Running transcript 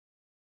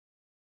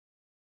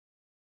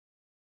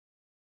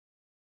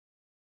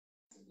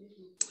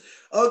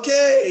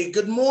Okay,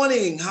 good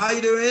morning. How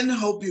you doing?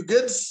 Hope you're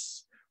good.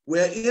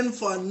 We're in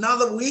for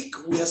another week.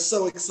 We are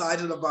so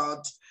excited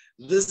about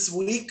this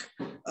week.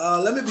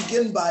 Let me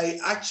begin by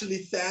actually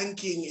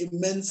thanking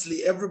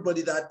immensely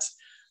everybody that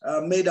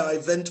made our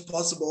event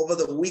possible over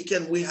the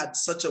weekend. We had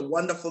such a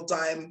wonderful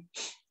time.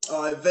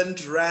 Our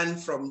event ran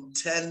from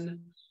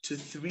 10 to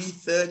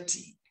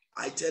 3:30.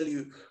 I tell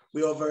you,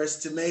 we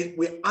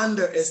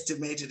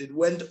underestimated. It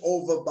went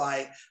over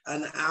by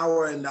an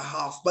hour and a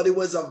half, but it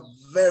was a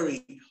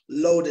very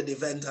loaded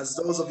event. As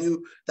those of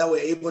you that were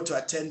able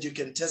to attend, you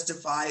can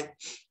testify.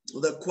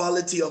 The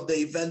quality of the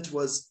event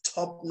was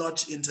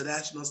top-notch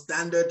international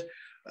standard.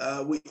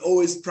 We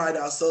always pride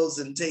ourselves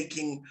in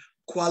taking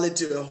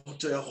quality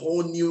to a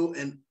whole new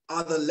and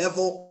other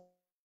level.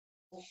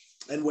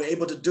 And we're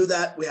able to do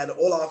that. We had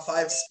all our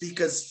 5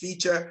 speakers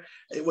feature.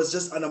 It was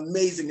just an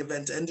amazing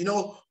event. And you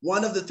know,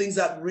 one of the things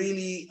that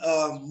really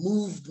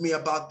moved me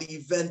about the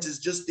event is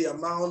just the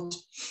amount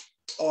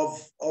of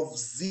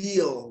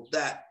zeal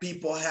that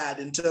people had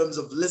in terms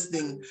of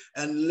listening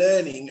and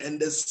learning. And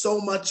there's so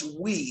much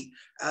we,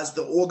 as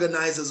the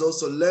organizers,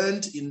 also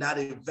learned in that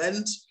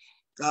event.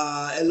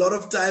 A lot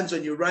of times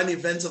when you run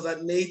events of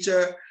that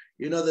nature,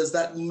 you know, there's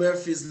that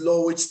Murphy's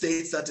Law, which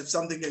states that if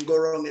something can go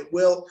wrong, it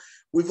will.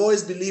 We've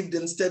always believed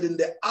instead in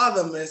the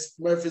other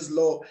Murphy's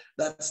Law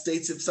that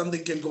states if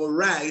something can go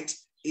right,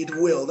 it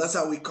will. That's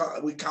how we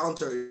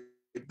counter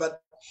it.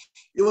 But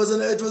it was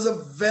a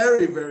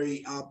very,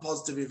 very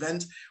positive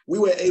event. We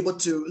were able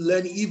to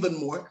learn even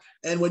more.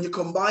 And when you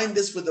combine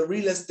this with the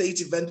real estate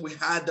event we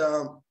had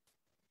a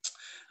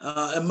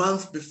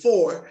month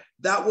before,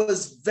 that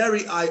was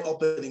very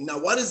eye-opening. Now,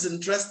 what is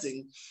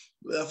interesting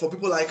for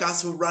people like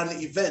us who run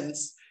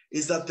events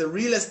is that the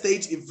real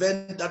estate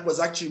event that was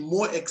actually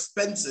more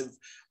expensive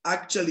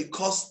actually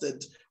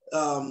costed,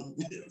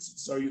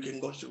 sorry, you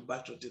can go to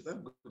back to it.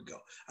 Good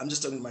girl. I'm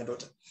just talking to my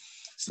daughter.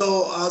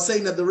 So I was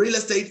saying that the real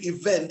estate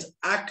event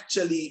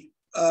actually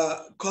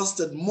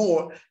costed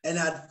more and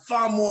had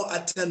far more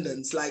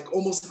attendance, like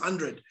almost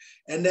 100.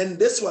 And then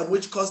this one,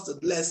 which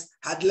costed less,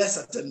 had less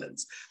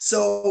attendance.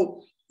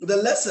 So the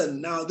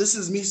lesson, now this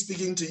is me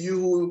speaking to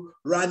you who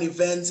run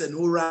events and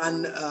who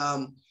run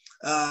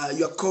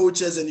your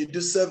coaches and you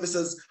do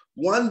services.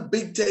 One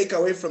big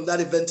takeaway from that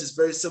event is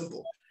very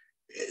simple.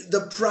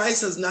 The price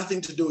has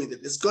nothing to do with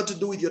it. It's got to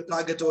do with your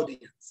target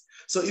audience.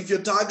 So if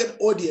your target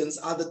audience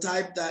are the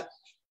type that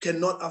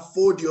cannot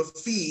afford your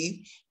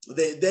fee,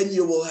 then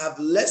you will have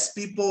less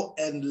people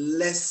and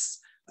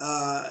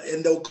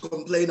and they'll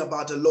complain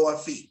about a lower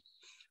fee.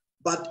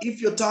 But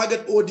if your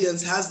target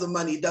audience has the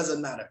money, it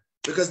doesn't matter,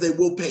 because they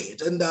will pay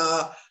it. And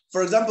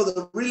for example,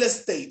 the real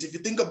estate, if you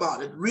think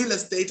about it, real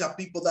estate are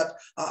people that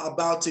are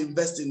about to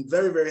invest in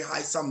very, very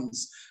high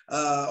sums.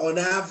 On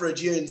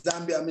average here in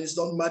Zambia, I mean, it's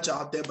not much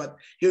out there, but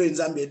here in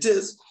Zambia it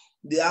is.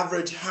 The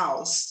average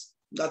house,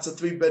 that's a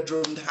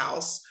 3-bedroomed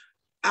house,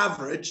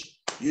 average,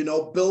 you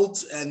know,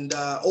 built and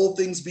all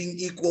things being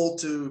equal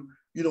to,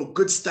 you know,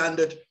 good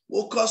standard,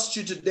 will cost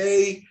you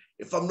today,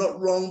 if I'm not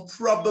wrong,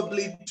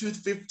 probably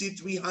 250,000,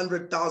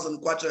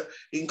 300,000 kwacha,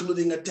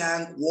 including a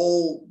tank,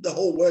 wall, the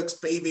whole works,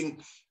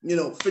 paving, you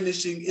know,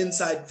 finishing,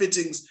 inside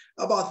fittings,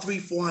 about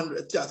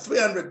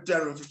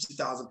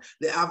 350,000.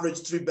 The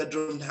average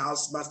 3-bedroom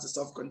house, master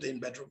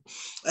self-contained bedroom.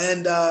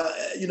 And,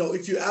 you know,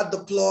 if you add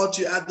the plot,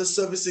 you add the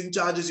servicing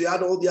charges, you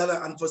add all the other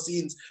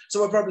unforeseens,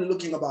 so we're probably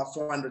looking about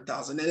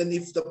 400,000. And then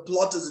if the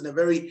plot is in a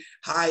very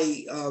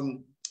high,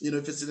 you know,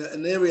 if it's in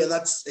an area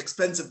that's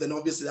expensive, then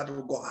obviously that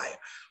will go higher.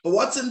 But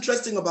what's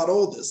interesting about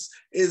all this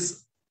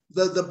is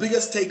the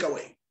biggest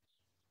takeaway.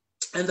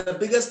 And the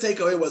biggest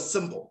takeaway was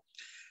simple.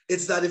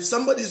 It's that if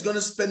somebody is going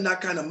to spend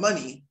that kind of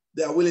money,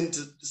 they are willing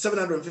to,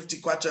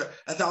 750 kwacha,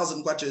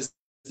 1,000 kwacha is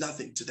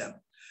nothing to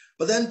them.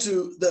 But then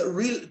to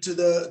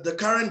the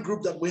current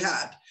group that we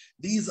had,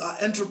 these are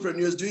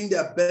entrepreneurs doing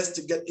their best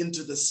to get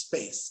into the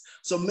space.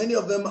 So many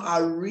of them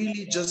are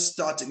really just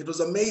starting. It was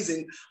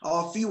amazing.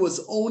 Our fee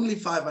was only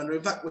 500.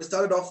 In fact, we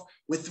started off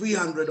with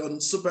 300 on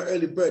super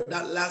early bird.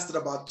 That lasted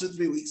about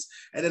 2-3 weeks.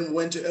 And then we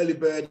went to early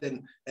bird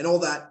and all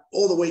that,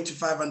 all the way to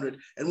 500.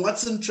 And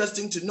what's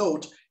interesting to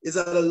note is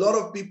that a lot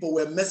of people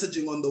were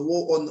messaging on the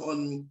wall,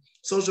 on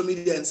social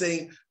media and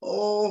saying,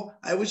 oh,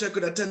 I wish I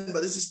could attend,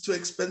 but this is too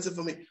expensive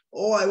for me.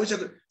 Oh, I wish I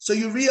could. So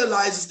you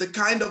realize it's the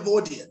kind of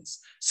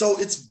audience. So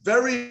it's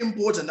very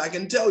important. I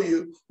can tell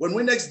you, when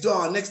we next do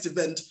our next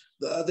event,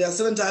 there are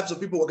certain types of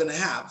people we're going to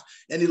have,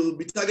 and it'll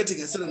be targeting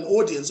a certain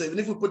audience. So even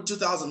if we put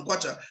 2,000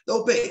 kwacha,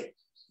 they'll pay.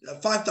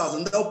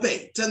 5,000, they'll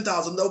pay.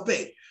 10,000, they'll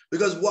pay.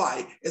 Because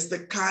why? It's the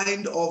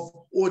kind of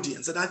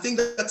audience. And I think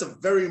that's a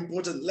very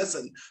important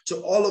lesson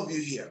to all of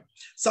you here.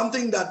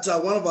 Something that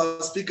one of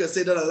our speakers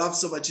said that I love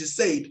so much, he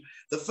said,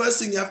 the first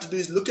thing you have to do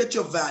is look at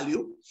your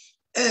value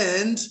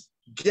and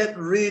get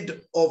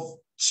rid of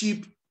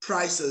cheap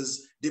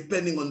prices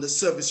depending on the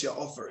service you're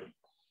offering.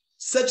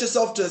 Set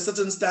yourself to a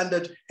certain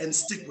standard and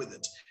stick with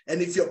it.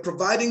 And if you're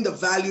providing the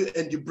value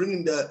and you're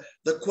bringing the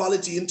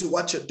quality into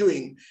what you're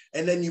doing,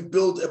 and then you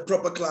build a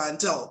proper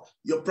clientele,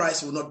 your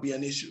price will not be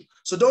an issue.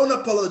 So don't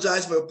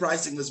apologize for your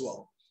pricing as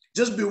well.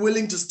 just be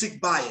willing to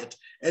stick by it.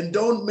 And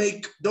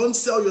don't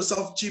sell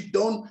yourself cheap.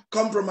 Don't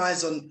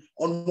compromise on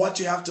what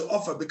you have to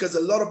offer, because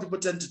a lot of people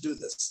tend to do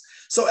this.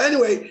 So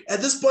anyway,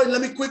 at this point,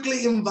 let me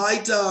quickly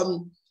invite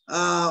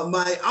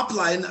my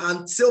upline,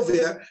 Aunt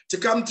Sylvia, to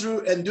come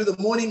through and do the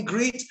morning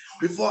greet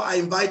before I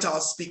invite our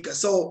speaker.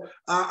 So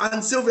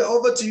Aunt Sylvia,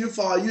 over to you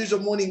for our usual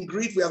morning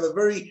greet. We have a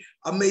very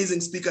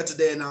amazing speaker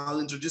today, and I'll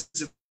introduce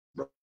him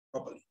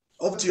properly.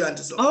 Over to you, Aunt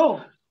Sylvia.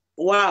 Oh,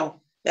 wow.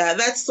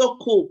 That's so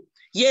cool.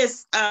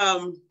 Yes.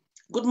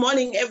 Good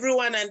morning,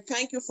 everyone, and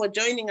thank you for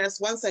joining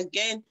us once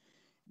again.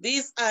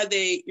 These are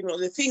the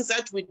things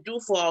that we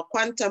do for our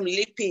quantum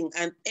leaping,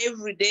 and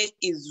every day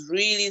is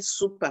really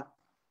super.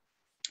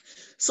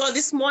 So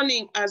this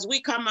morning, as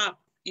we come up,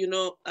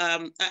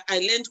 I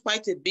learned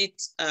quite a bit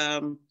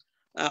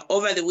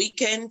over the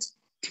weekend.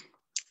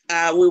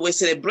 We were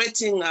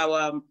celebrating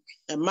our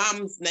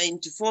mom's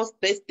 94th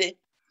birthday,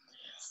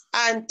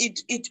 and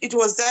it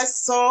was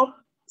just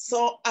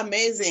so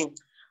amazing.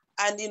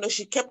 And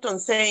she kept on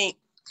saying,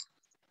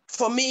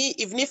 for me,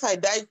 even if I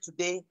died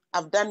today,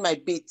 I've done my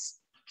bit.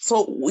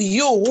 So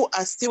you who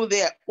are still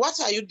there, what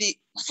are you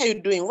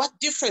doing? What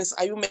difference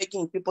are you making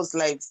in people's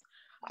lives?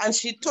 And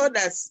she told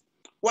us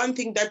one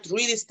thing that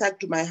really stuck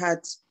to my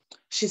heart.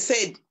 She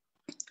said,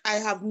 I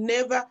have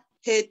never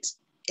hurt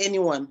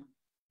anyone.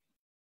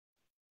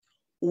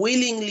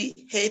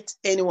 Willingly hurt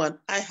anyone.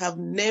 I have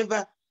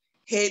never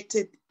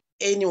hated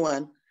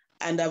anyone,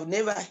 and I've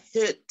never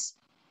hurt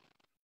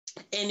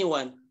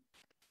anyone.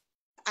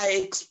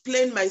 I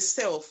explain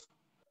myself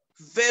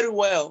very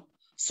well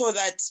so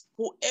that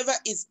whoever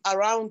is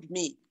around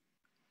me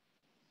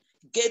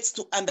gets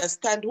to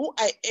understand who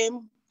I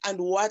am and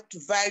what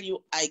value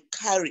I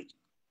carry.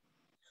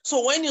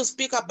 So when you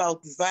speak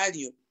about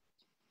value,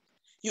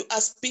 you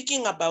are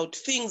speaking about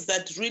things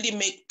that really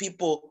make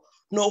people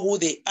know who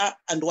they are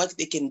and what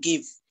they can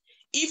give.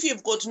 If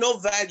you've got no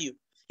value,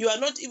 you are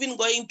not even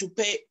going to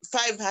pay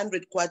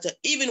 500 kwacha,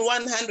 even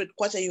 100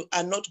 kwacha, you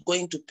are not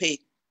going to pay.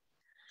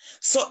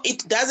 So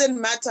it doesn't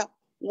matter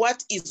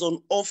what is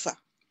on offer.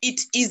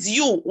 It is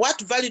you. What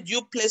value do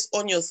you place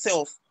on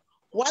yourself?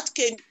 What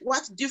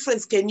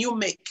difference can you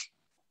make?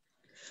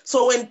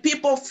 So when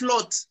people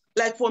float,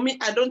 like for me,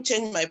 I don't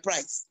change my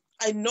price.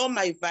 I know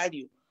my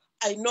value.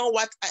 I know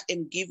what I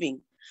am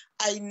giving.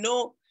 I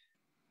know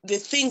the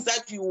things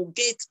that you will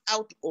get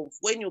out of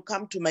when you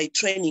come to my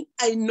training.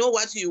 I know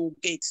what you will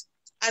get.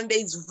 And there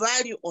is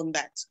value on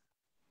that.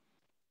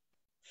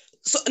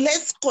 So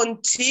let's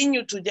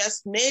continue to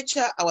just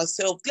nurture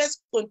ourselves.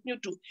 Let's continue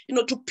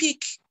to, to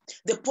pick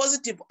the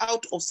positive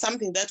out of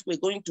something that we're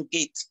going to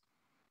get.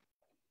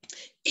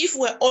 If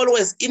we're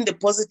always in the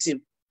positive,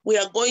 we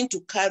are going to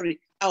carry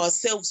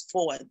ourselves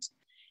forward.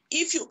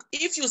 If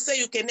you say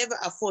you can never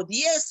afford,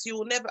 yes, you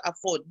will never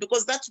afford,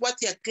 because that's what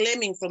you're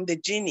claiming from the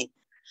genie.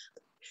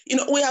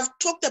 We have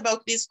talked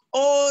about this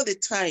all the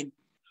time.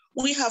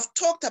 We have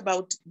talked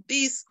about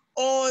this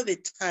all the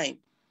time.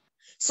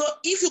 So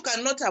if you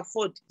cannot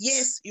afford,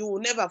 yes, you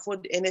will never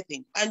afford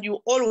anything, and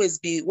you always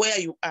be where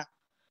you are,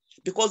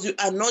 because you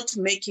are not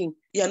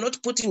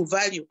putting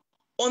value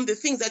on the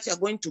things that you're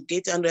going to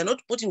get, and you're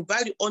not putting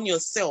value on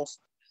yourself,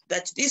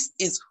 that this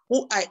is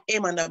who I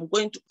am and I'm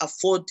going to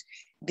afford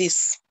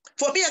this.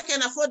 For me, I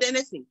can afford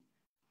anything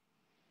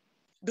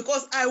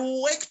because I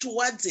will work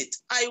towards it.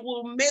 I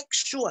will make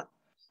sure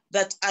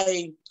that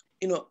I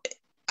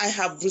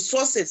have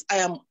resources. I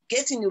am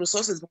getting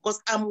resources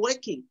because I'm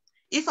working.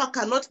 If I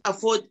cannot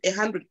afford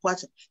 100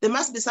 kwacha, there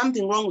must be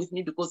something wrong with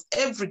me, because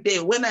every day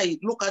when I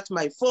look at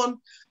my phone,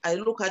 I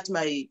look at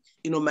my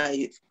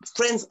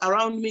friends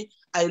around me,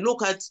 I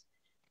look at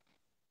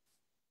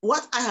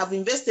what I have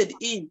invested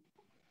in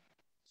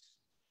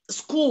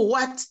school.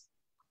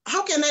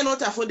 How can I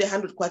not afford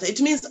 100 kwacha?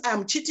 It means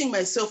I'm cheating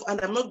myself and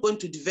I'm not going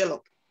to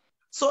develop.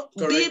 So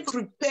Correct. Be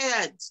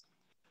prepared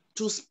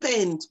to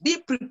spend, be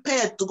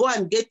prepared to go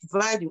and get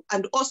value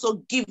and also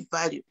give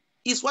value.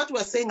 Is what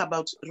we're saying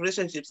about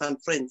relationships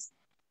and friends.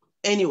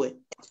 Anyway,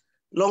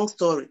 long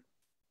story.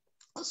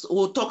 So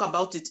we'll talk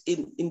about it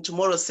in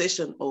tomorrow's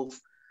session of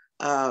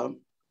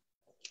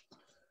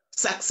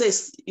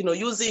success,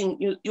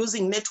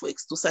 using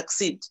networks to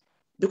succeed.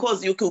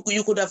 Because you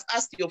could have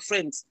asked your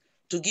friends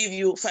to give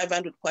you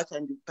 500 kwacha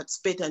and you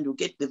participate and you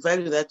get the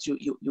value that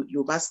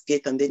you must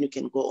get, and then you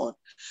can go on.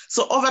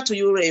 So over to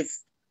you, Rev.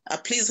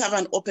 Please have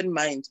an open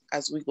mind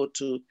as we go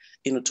to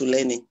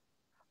learning.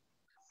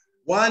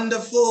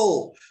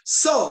 Wonderful.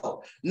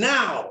 So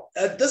now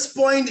at this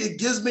point, it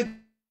gives me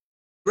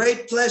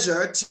great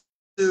pleasure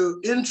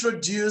to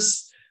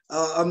introduce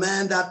a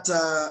man that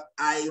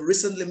I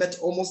recently met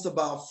almost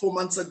about 4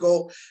 months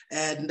ago,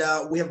 and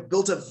we have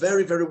built a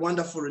very, very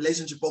wonderful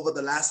relationship over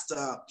the last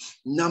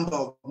number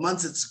of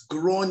months. It's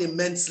grown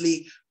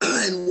immensely.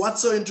 And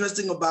what's so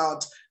interesting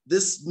about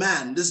this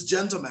man, this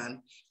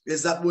gentleman,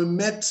 is that we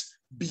met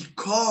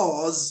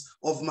because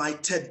of my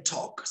TED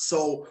Talk.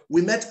 So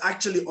we met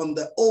actually on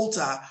the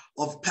altar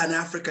of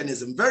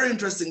Pan-Africanism. Very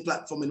interesting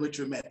platform in which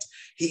we met.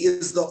 He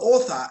is the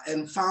author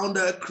and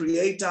founder,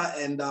 creator,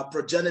 and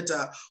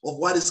progenitor of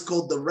what is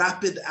called the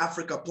Rapid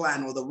Africa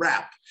Plan, or the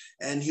RAP.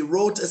 And he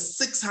wrote a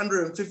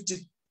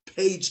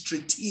 650-page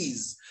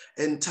treatise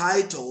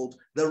entitled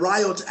The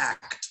Riot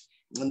Act.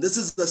 And this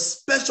is the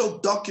special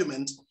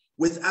document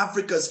with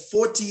Africa's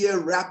 40-year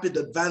rapid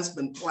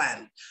advancement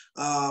plan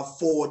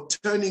for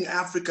turning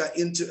Africa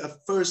into a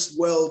first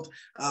world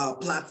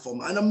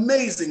platform. An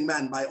amazing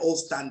man by all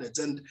standards.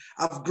 And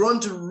I've grown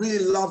to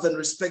really love and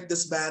respect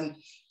this man.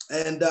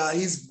 And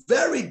he's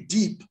very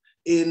deep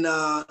in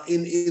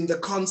the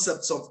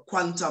concepts of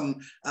quantum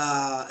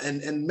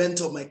and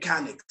mental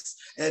mechanics.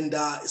 And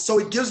so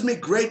it gives me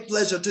great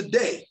pleasure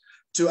today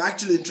to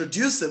actually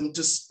introduce him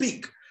to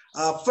speak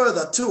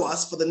further to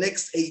us for the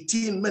next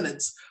 18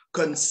 minutes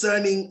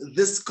concerning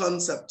this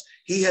concept.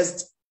 He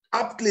has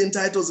aptly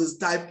entitled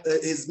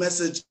his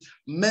message,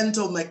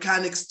 Mental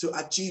Mechanics to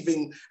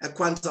Achieving a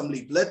Quantum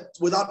Leap.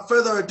 Without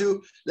further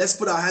ado, let's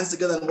put our hands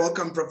together and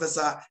welcome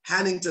Professor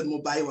Hannington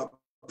Mubaiwa.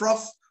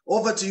 Prof,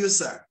 over to you,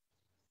 sir.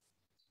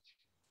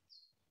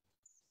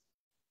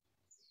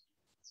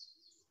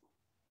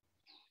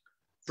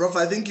 Prof,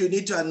 I think you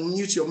need to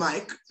unmute your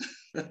mic.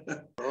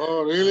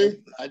 Oh,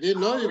 really? I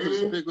didn't know you could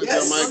speak with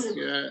your mic.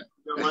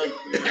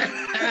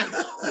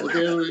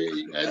 Okay,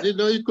 I didn't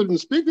know you couldn't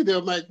speak with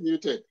your mic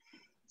muted.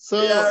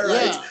 So, yeah,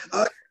 right.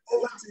 Okay,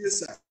 over to you,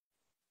 sir.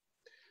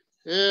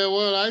 Yeah,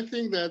 well, I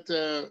think that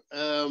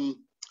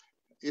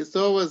it's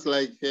always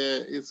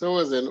it's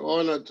always an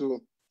honor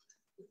to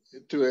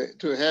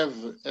have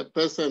a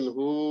person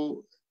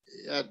who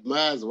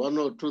admires one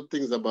or two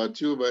things about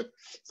you, but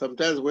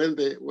sometimes when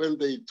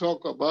they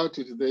talk about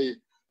it, they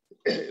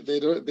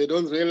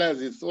don't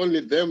realize it's only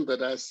them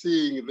that are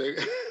seeing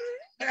the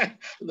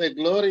the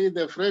glory,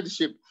 the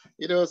friendship.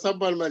 You know,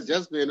 someone must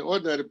just be an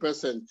ordinary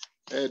person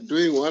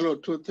doing one or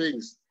two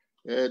things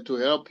to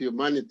help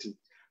humanity.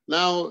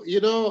 Now, you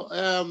know,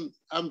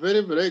 I'm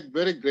very, very,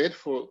 very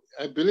grateful.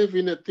 I believe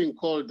in a thing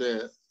called,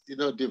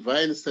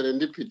 divine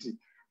serendipity.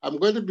 I'm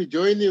going to be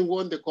joining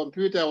on the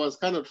computer. I was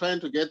kind of trying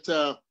to get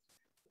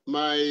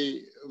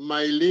my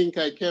link.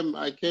 I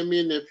came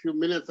in a few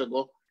minutes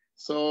ago.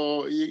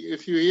 So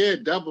if you hear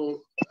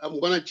double, I'm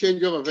going to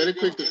change over very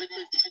quickly.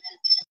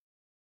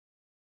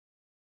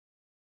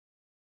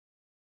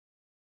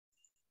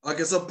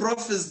 Okay, so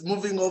Prof is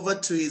moving over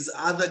to his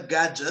other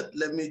gadget.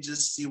 Let me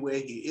just see where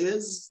he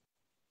is.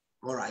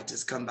 All right,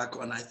 he's come back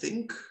on, I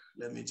think.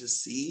 Let me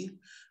just see.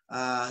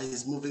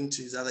 He's moving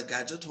to his other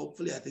gadget.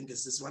 Hopefully, I think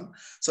it's this one.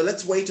 So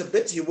let's wait a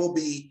bit. He will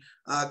be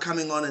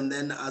coming on, and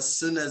then as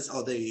soon as,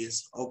 oh, there he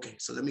is. Okay,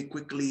 so let me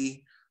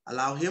quickly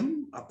allow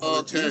him.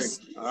 Apologies.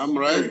 Okay, I'm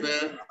right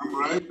there.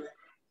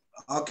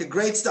 Okay,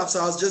 great stuff. So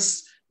I was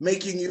just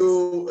giving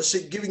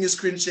you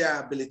screen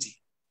share ability.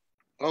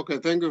 Okay,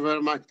 thank you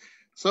very much.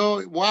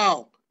 So,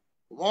 wow.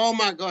 Oh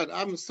my God,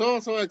 I'm so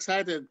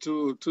excited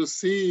to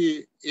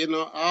see,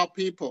 our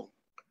people.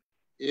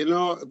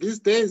 These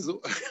days,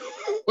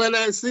 when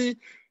I see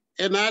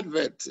an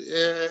advert,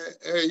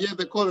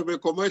 they call it a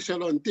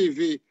commercial on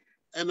TV,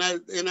 and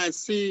I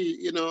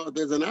see,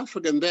 there's an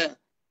African there,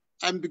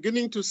 I'm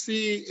beginning to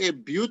see a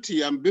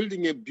beauty. I'm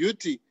building a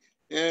beauty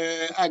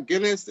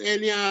against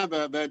any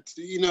other that,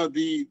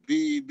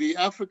 the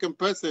African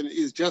person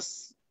is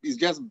just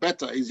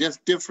better, is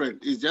just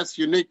different, is just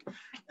unique.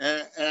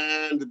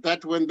 And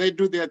that when they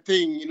do their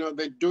thing,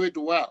 they do it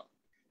well.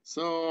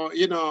 So,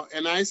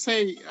 and I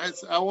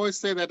always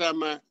say that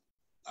I'm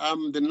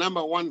the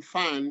 #1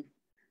 fan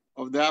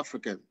of the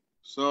African.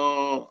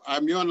 So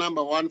I'm your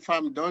 #1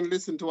 fan. Don't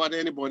listen to what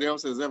anybody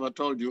else has ever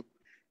told you.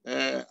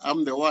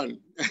 I'm the one.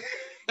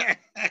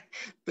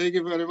 Thank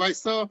you very much.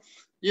 So,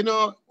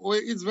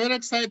 it's very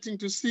exciting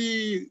to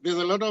see there's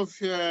a lot of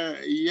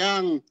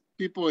young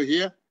people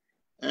here.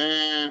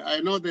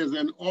 I know there's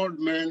an old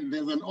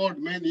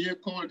man here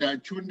called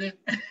Chunde.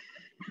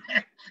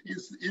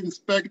 He's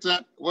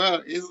Inspector.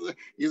 Well,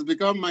 he's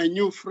become my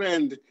new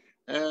friend.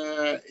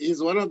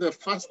 He's one of the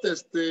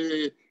fastest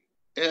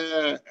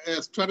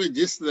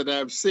strategists that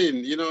I've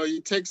seen.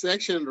 He takes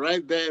action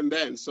right there and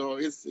then. So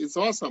it's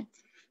awesome.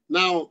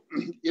 Now,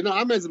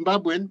 I'm a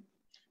Zimbabwean.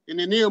 In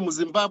a near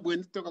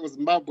Zimbabwean,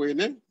 Zimbabwe,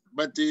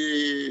 but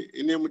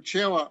in a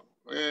Mchewa,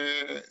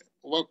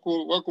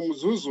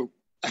 Wakumzuzu.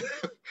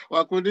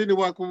 Wakudini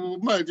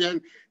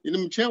wakumadian in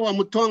Mchewa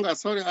Mutonga.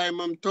 Sorry, I'm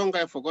Mutonga.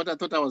 I forgot. I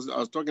thought I was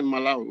talking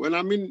Malawi. When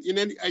I mean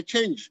I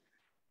change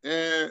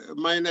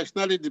my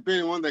nationality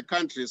depending on the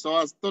country. So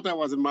I thought I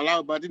was in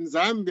Malawi, but in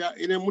Zambia,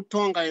 in a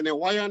Mutonga, in a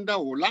Wayanda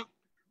Hula,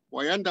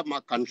 Wayanda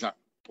Makanja,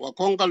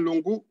 Wakonga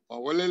Lungu,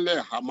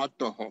 Wawelele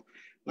Hamatoho.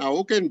 Now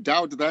who can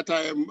doubt that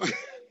I am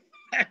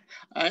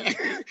I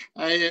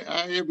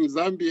am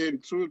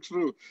Zambian,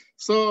 true.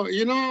 So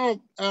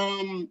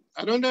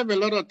I don't have a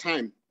lot of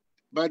time.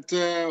 But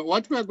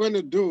what we're going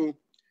to do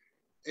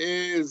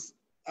is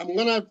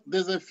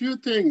there's a few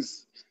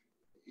things,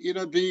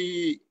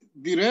 the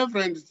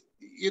Reverend,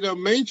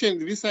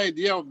 mentioned this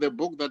idea of the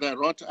book that I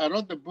wrote. I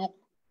wrote the book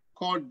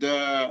called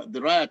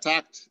The Riot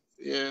Act,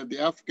 the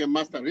African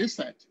Master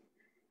Reset.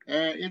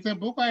 It's a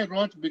book I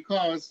wrote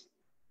because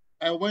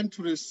I went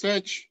to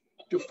research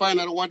to find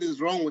out what is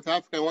wrong with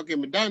African work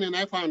can be done, and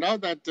I found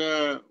out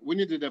that we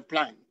needed a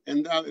plan.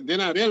 And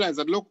then I realized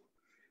that, look,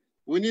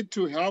 we need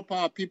to help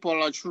our people,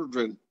 our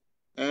children,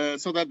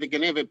 so that they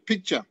can have a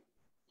picture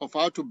of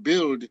how to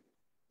build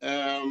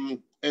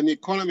an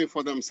economy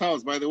for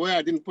themselves. By the way,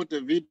 I didn't put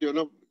a video.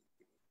 No,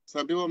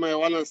 some people might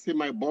want to see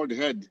my bald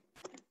head.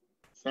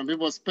 Some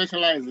people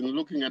specialize in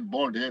looking at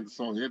bald heads,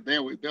 so there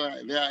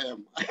I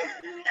am.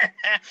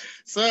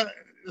 so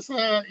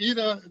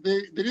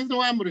the reason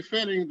why I'm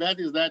referring that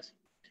is that,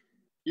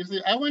 you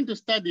see, I went to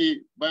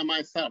study by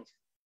myself.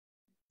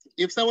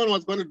 If someone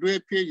was going to do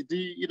a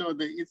PhD,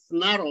 it's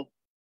narrow.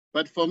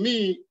 But for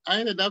me,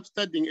 I ended up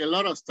studying a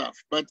lot of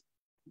stuff. But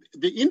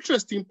the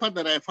interesting part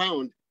that I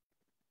found,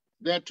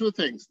 there are two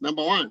things.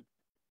 Number one,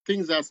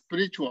 things are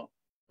spiritual.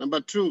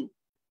 Number two,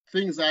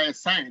 things are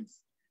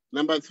science.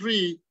 Number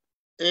three,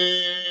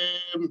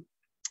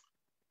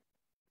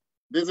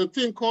 there's a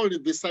thing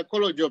called the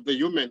psychology of the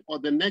human, or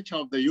the nature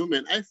of the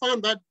human. I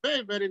found that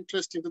very, very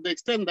interesting, to the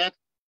extent that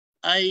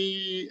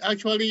I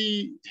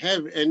actually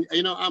have, and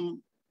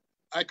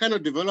I kind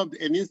of developed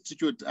an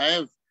institute.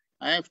 I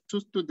have 2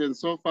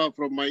 students so far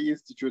from my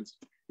institute.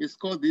 It's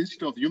called the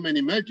Institute of Human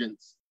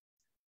Emergence,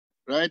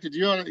 right?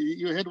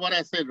 You heard what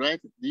I said,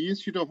 right? The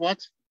Institute of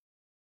what?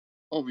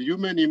 Of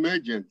Human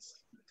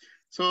Emergence.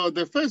 So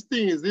the first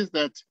thing is this,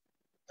 that,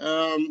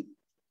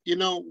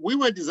 we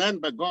were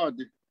designed by God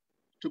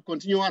to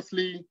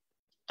continuously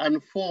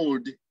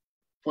unfold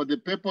for the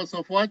purpose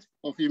of what?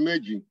 Of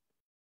emerging.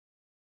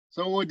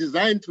 So we're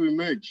designed to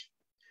emerge.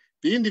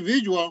 The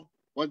individual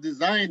was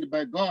designed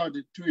by God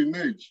to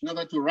emerge, in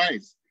order to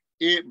rise.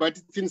 But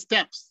it's in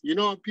steps.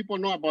 People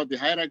know about the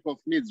hierarchy of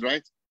needs,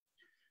 right?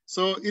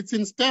 So it's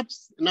in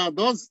steps. Now,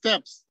 those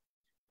steps,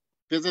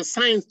 there's a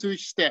science to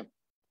each step.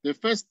 The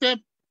first step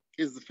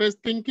is the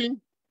first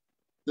thinking.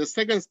 The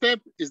second step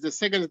is the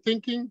second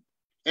thinking,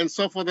 and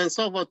so forth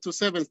to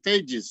 7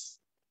 stages.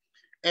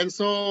 And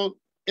so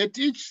at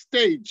each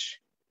stage,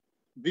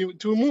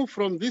 to move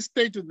from this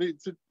stage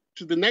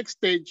to the next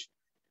stage,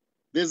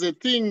 there's a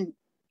thing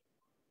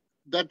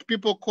that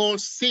people call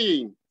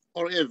seeing,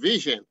 or a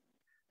vision.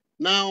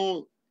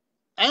 Now,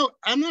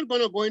 I'm not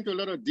going to go into a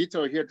lot of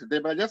detail here today,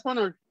 but I just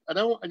want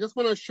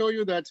to show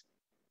you that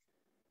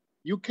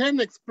you can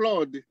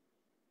explode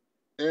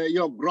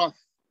your growth.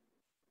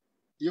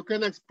 You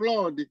can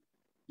explode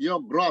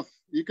your growth.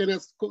 You can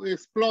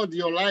explode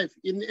your life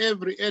in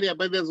every area,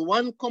 but there's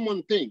one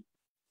common thing,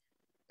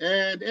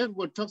 and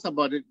everyone talks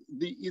about it: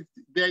 the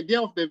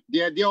idea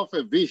of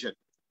a vision.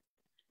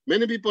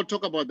 Many people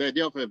talk about the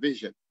idea of a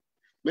vision.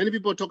 Many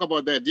people talk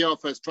about the idea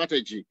of a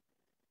strategy,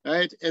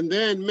 right? And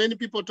then many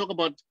people talk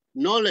about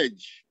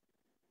knowledge,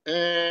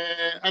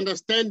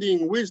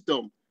 understanding,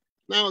 wisdom.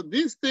 Now,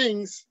 these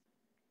things,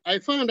 I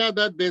found out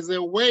that there's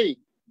a way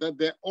that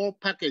they're all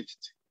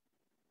packaged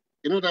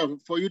in order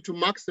for you to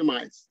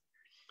maximize.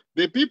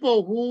 The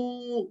people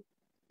who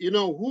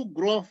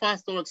grow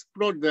fast or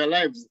explode their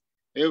lives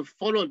have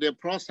followed the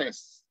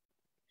process.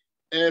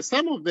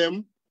 Some of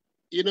them,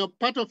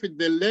 part of it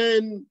they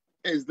learn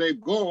as they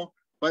go,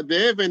 but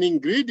they have an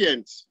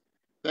ingredient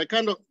that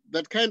kind of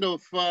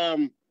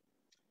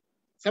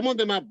some of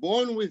them are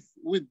born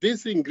with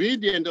this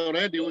ingredient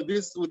already, or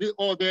they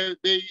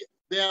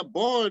are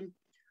born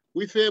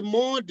with a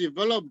more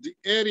developed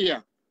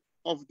area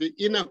of the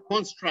inner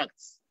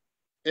constructs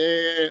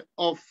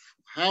of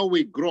how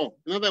we grow.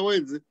 In other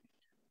words,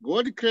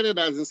 God created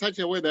us in such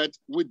a way that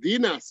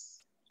within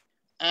us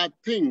are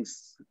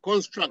things,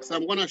 constructs.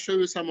 I'm going to show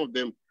you some of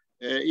them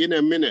in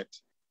a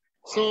minute.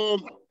 So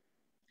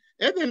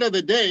at the end of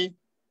the day,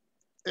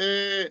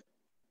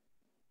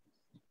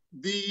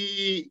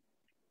 the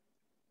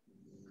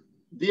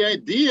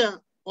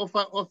idea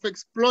of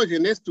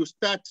explosion is to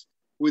start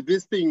with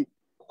this thing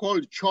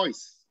called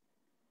choice.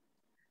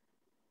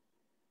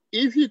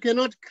 If you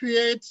cannot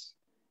create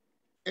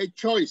a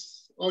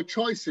choice or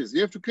choices,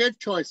 you have to create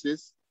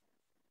choices.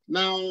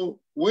 Now,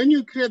 when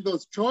you create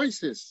those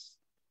choices,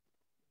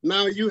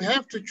 now you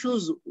have to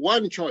choose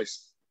one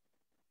choice.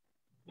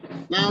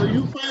 Now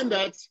you find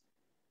that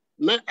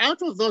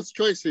out of those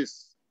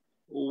choices,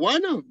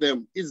 one of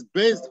them is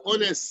based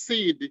on a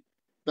seed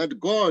that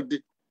God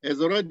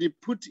has already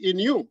put in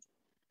you.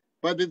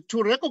 But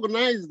to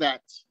recognize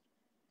that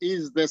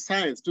is the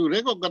science. To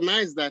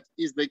recognize that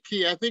is the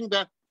key. I think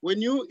that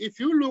if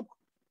you look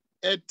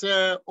at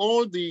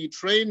all the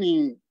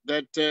training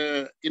that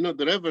the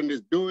Reverend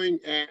is doing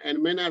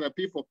and many other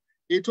people,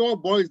 it all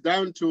boils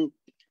down to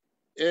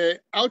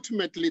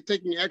ultimately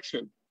taking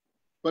action.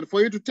 But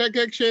for you to take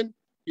action,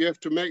 you have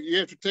to make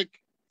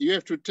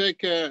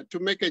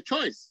a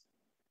choice.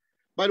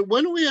 But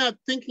when we are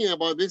thinking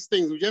about these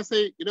things, we just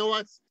say, you know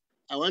what?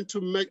 I want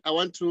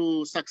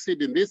to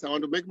succeed in this. I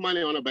want to make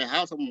money. I want to buy a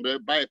house. I want to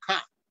buy a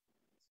car.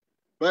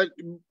 But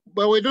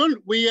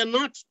we are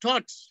not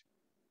taught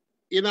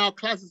in our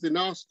classes, in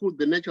our school,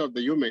 the nature of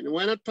the human.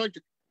 We're not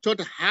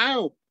taught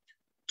how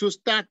to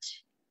start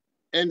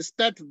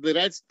the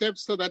right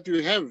steps so that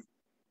you have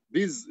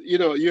this,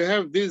 you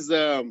have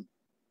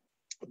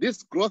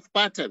this growth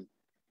pattern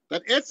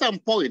that at some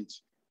point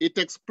it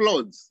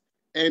explodes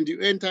and you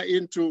enter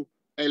into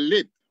a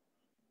leap.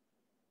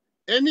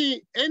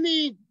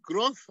 Any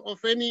growth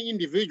of any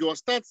individual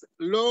starts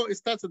low, it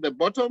starts at the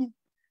bottom,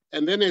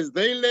 and then as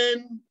they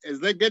learn, as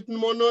they get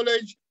more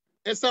knowledge,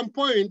 at some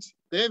point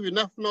they have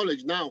enough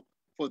knowledge now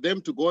for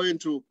them to go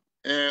into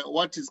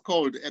what is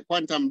called a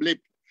quantum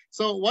leap.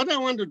 So what I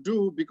want to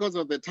do, because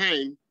of the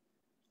time,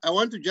 I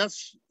want to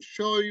just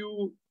show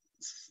you,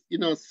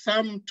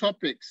 some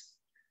topics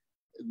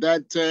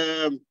that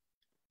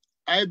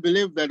I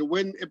believe that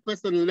when a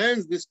person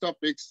learns these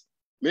topics,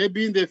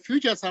 maybe in the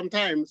future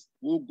sometimes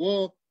we'll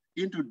go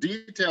into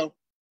detail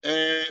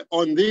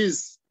on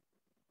these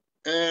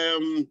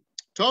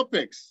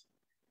topics.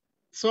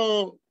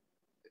 So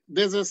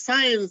there's a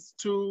science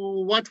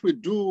to what we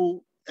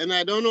do, and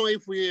I don't know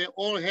if we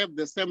all have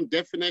the same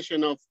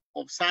definition of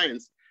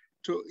science.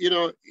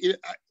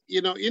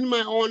 In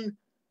my own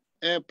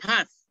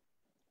path,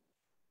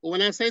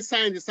 when I say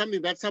science, it's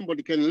something that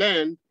somebody can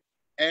learn,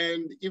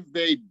 and if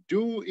they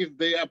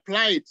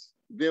apply it,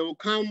 they will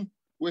come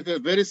with a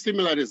very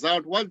similar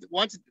result.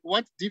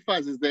 What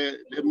differs is the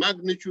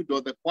magnitude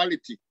or the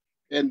quality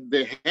and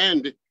the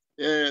hand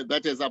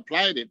that has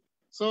applied it.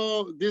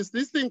 So this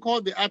thing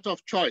called the art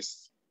of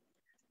choice.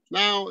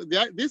 Now,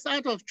 this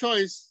art of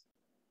choice,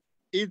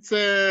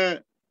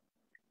 there's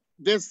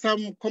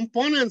some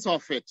components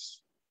of it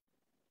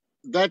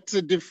that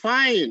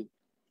define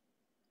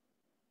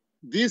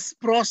this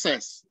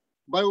process,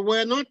 but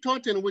we're not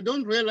taught and we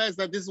don't realize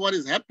that this is what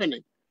is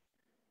happening.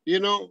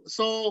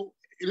 So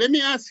let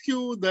me ask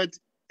you that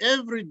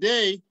every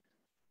day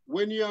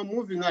when you are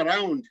moving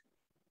around,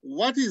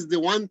 what is the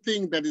one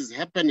thing that is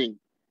happening?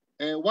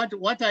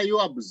 What are you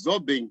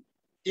absorbing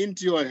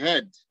into your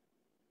head?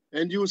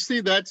 And you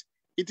see that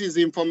it is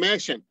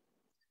information.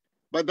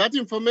 But that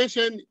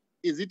information,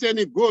 is it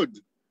any good?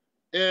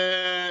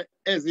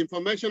 As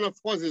information,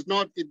 of course, it's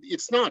not.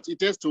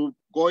 It has to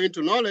go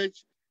into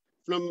knowledge.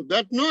 From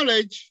that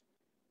knowledge,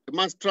 it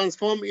must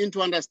transform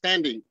into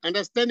understanding.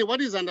 Understanding, what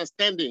is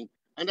understanding?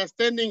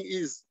 Understanding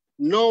is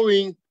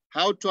knowing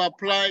how to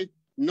apply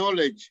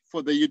knowledge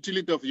for the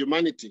utility of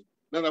humanity.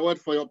 In other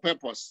words, for your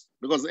purpose,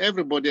 because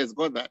everybody has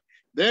got that.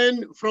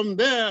 Then from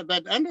there,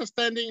 that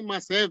understanding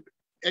must have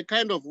a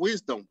kind of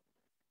wisdom.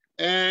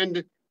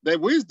 And the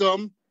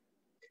wisdom,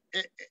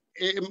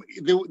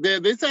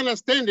 this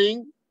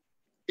understanding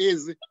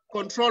is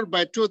controlled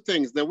by two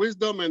things, the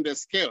wisdom and the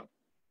skill.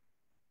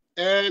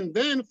 And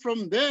then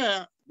from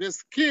there, the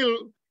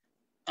skill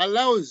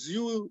allows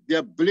you the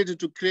ability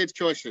to create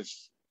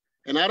choices.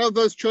 And out of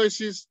those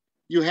choices,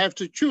 you have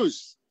to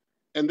choose.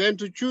 And then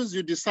to choose,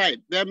 you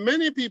decide. There are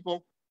many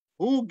people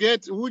who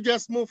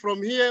just move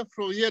from here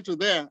to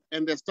there,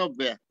 and they stop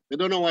there. They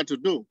don't know what to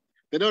do.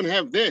 They don't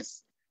have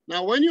this.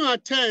 Now, when you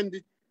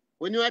attend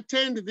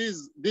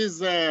these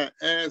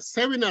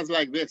seminars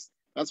like this,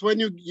 that's when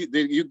you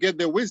get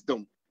the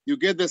wisdom, you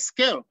get the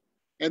skill,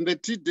 and they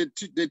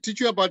teach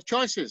you about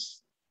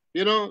choices.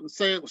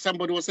 Say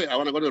somebody will say, I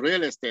want to go to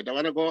real estate. I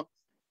want to go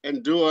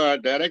and do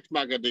direct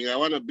marketing. I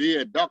want to be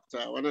a doctor.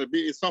 I want to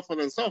be so forth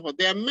and so forth.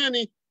 There are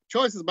many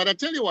choices, but I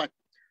tell you what,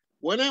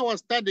 when I was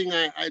studying,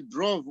 I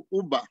drove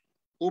Uber.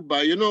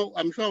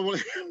 I'm sure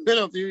many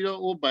of you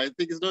know Uber. I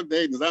think it's not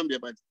there in Zambia,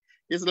 but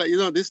it's like,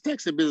 this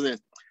taxi business.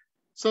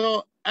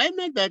 So I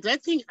meant that I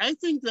think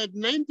that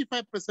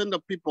 95%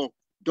 of people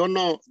don't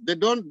know. They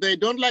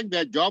don't like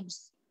their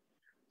jobs,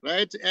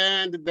 right?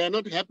 And they're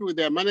not happy with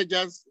their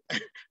managers,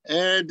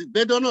 and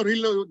they don't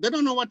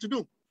know what to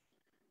do.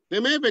 They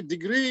may have a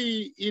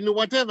degree in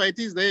whatever it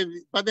is,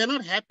 but they're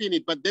not happy in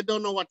it, but they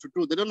don't know what to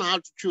do. They don't know how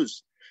to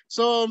choose.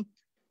 So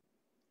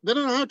they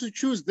don't know how to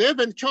choose. They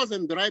haven't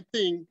chosen the right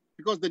thing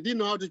because they didn't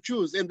know how to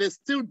choose, and they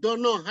still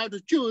don't know how to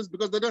choose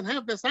because they don't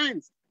have the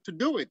science to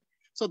do it.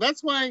 So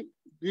that's why,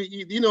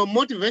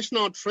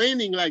 motivational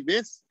training like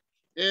this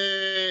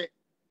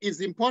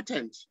is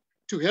important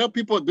to help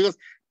people, because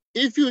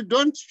if you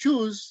don't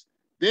choose,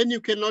 then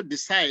you cannot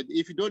decide.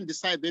 If you don't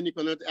decide, then you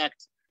cannot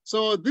act.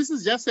 So this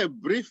is just a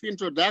brief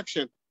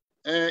introduction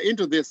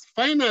into this.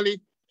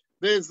 Finally,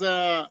 there's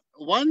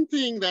one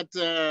thing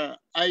that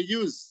I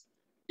use.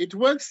 It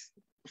works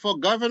for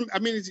government. I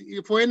mean,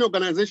 for any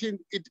organization,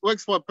 it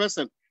works for a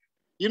person.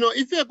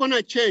 If you're going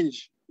to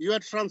change, you are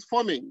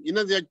transforming. You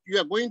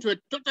are going to a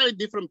totally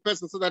different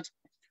person, so that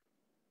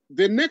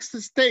the next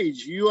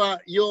stage,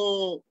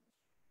 your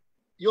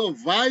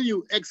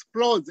value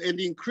explodes and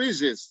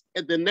increases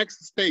at the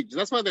next stage.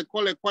 That's why they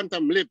call it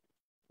quantum leap,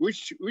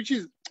 which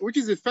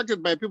is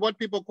affected by what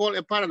people call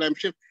a paradigm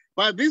shift.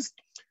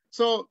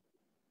 So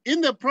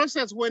in the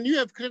process, when you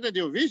have created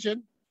your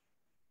vision,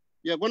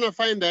 you're going to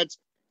find that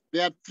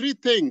there are three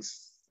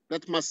things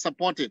that must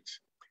support it.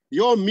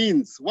 Your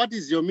means. What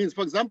is your means?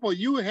 For example,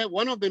 you have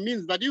one of the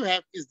means that you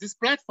have is this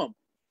platform,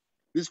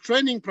 this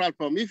training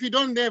platform. If you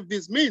don't have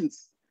these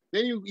means,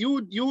 then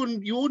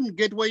you wouldn't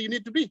get where you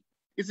need to be.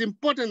 It's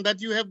important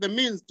that you have the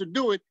means to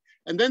do it.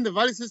 And then the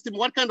value system,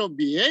 what kind of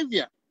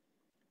behavior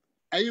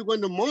are you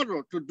going to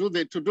model to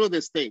do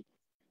this thing?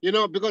 You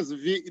know, because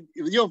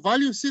your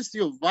value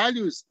system, your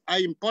values are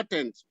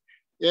important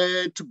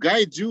to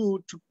guide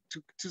you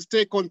to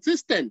stay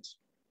consistent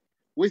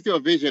with your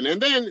vision.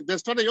 And then the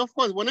strategy, of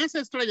course, when I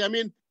say strategy, I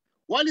mean,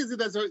 what is it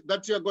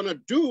that you're going to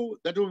do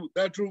that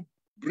will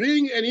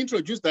bring and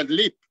introduce that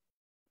leap?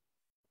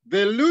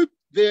 The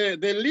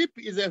leap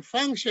is a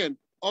function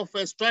of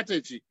a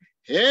strategy.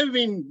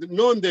 Having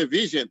known the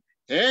vision,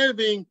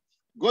 having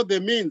got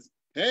the means,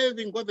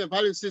 having got the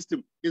value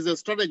system is a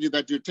strategy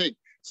that you take.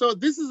 So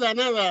this is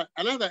another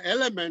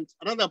element,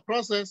 another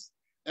process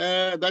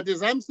that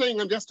is, I'm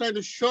just trying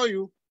to show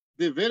you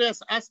the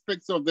various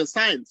aspects of the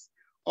science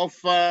of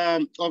a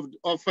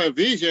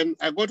vision.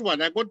 I got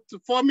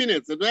 4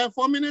 minutes. Do I have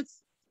 4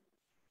 minutes?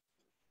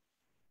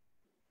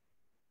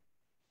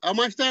 How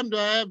much time do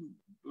I have,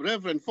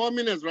 Reverend? 4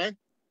 minutes, right?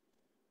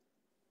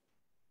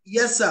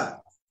 Yes, sir.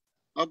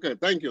 Okay,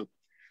 thank you.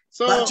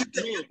 So but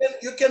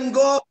you can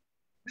go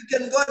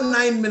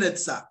 9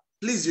 minutes, sir.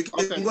 Please, you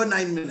can go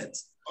 9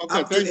 minutes.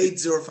 Okay, up to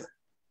 8:05.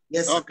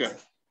 Yes, sir. Okay.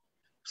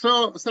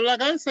 So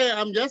like I say,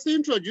 I'm just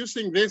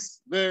introducing this.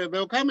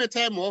 There'll come a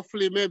time,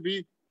 hopefully,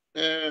 maybe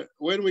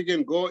when we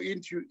can go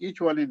into each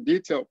one in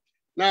detail.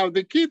 Now,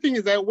 the key thing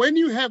is that when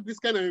you have this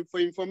kind of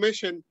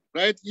information,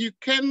 right, you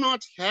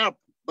cannot help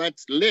but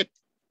leap.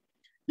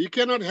 You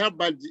cannot help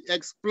but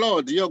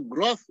explode. Your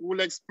growth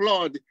will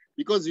explode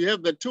because you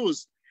have the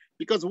tools.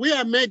 Because we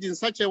are made in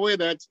such a way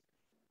that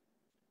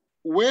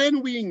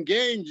when we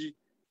engage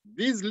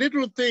these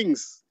little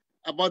things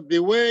about the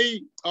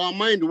way our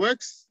mind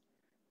works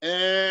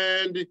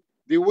and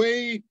the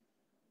way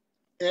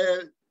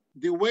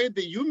the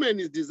human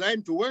is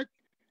designed to work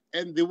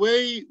and the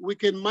way we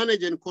can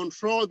manage and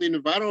control the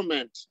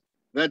environment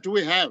that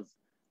we have.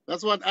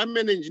 That's what I'm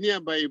an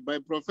engineer by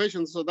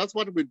profession. So that's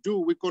what we do.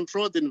 We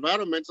control the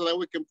environment so that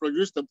we can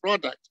produce the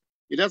product.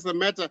 It doesn't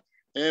matter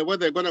whether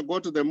they're going to go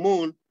to the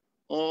moon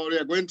or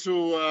they're going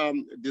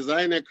to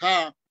design a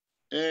car.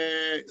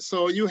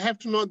 So you have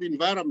to know the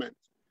environment,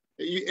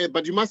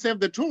 but you must have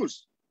the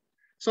tools.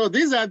 So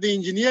these are the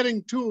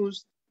engineering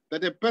tools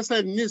that a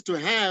person needs to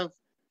have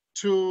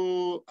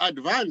to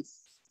advance.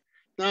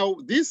 Now,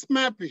 this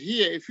map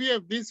here, if you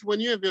have this, when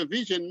you have your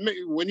vision,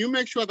 when you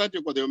make sure that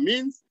you've got your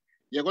means,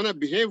 you're going to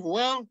behave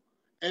well,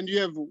 and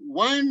you have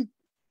one,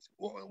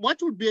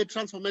 what would be a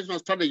transformational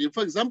strategy?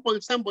 For example,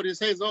 if somebody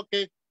says,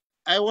 okay,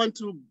 I want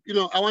to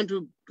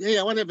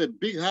have a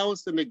big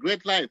house and a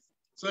great life.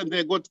 So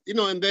they got,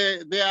 and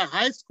they are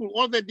high school,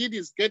 all they did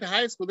is get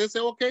high school. They say,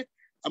 okay,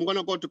 I'm going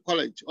to go to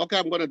college. Okay,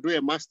 I'm going to do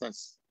a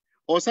master's.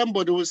 Or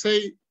somebody will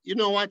say, you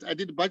know what, I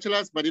did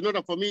bachelor's, but in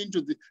order for me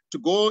to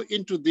go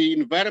into the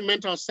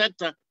environmental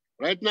sector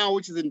right now,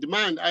 which is in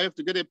demand, I have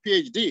to get a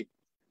PhD.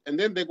 And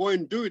then they go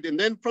and do it. And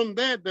then from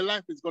there, the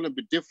life is going to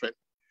be different.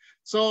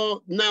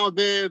 So now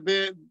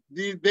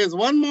there's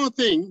one more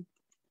thing,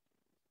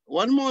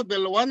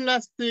 one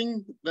last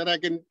thing that I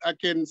can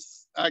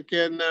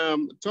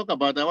talk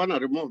about. I want to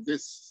remove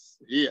this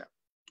here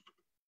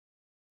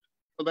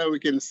so that we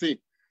can see.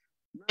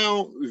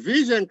 Now,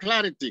 vision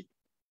clarity,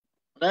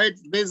 right?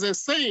 There's a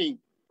saying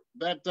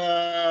that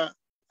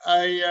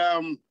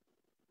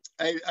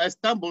I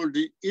stumbled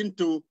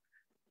into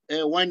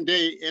one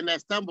day, and I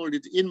stumbled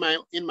it in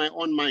my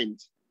own mind.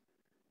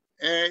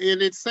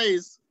 And it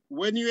says,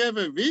 when you have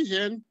a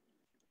vision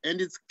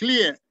and it's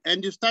clear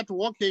and you start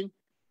walking,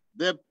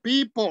 the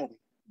people,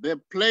 the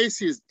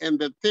places, and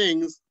the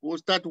things will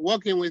start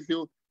working with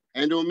you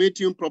and will meet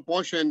you in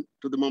proportion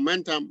to the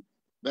momentum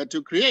that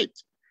you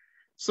create.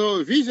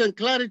 So vision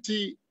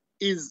clarity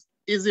is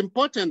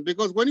important,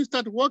 because when you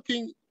start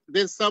working,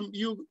 there's some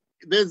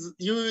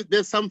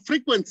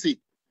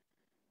frequency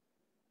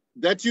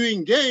that you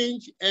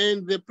engage,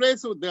 and the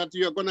place that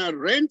you're going to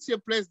rent your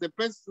place, the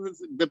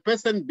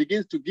person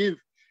begins to give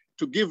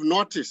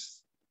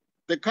notice.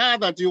 The car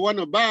that you want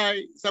to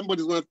buy,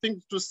 somebody's going to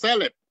think to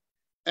sell it.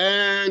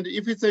 And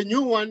if it's a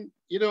new one,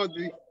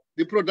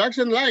 the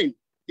production line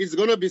is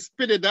going to be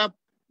speeded up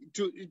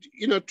to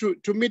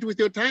meet with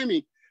your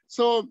timing.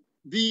 So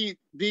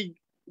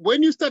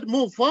when you start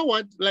move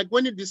forward, like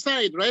when you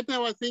decide, right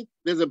now, I think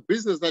there's a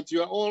business that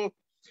you are all,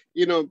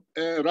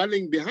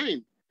 running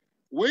behind.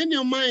 When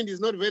your mind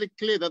is not very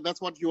clear that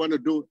that's what you want to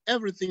do,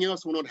 everything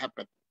else will not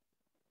happen.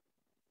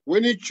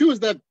 When you choose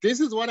that this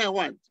is what I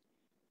want,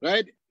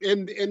 right?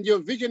 And your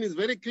vision is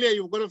very clear,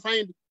 you're going to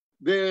find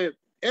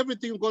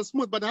everything goes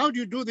smooth. But how do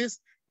you do this?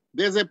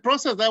 There's a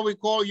process that we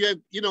call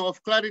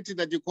of clarity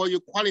that you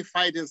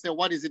qualify it and say,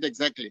 what is it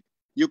exactly?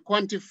 You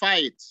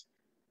quantify it.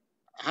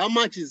 How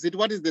much is it?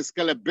 What is the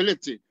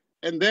scalability?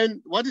 And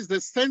then what is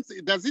the sense?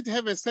 Does it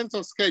have a sense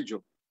of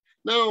schedule?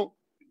 Now,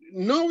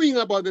 knowing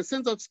about the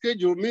sense of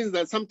schedule means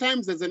that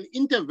sometimes there's an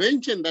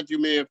intervention that you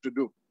may have to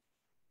do.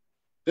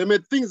 There may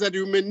be things that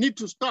you may need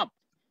to stop,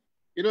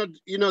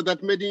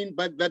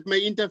 that may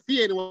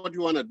interfere in what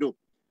you want to do.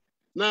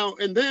 Now,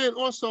 and then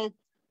also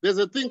there's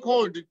a thing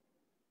called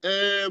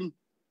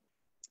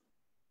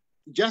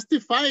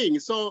justifying.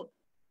 So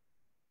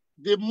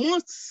the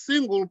most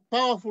single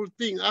powerful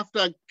thing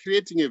after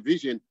creating a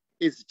vision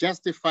is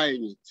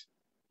justifying it,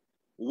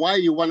 why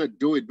you want to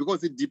do it,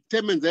 because it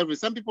determines everything.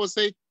 Some people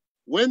say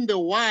when the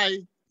why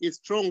is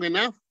strong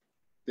enough,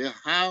 the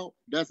how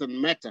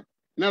doesn't matter.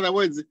 In other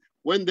words,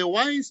 when the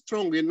why is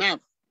strong enough,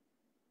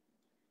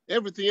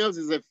 everything else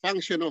is a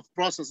function of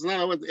process. In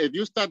other words, if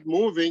you start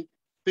moving,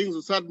 things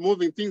will start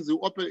moving, things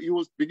will open, you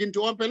will begin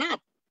to open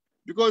up.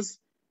 Because,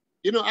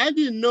 you know, I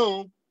didn't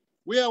know,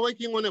 we are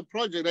working on a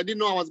project. I didn't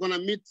know I was going to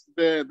meet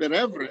the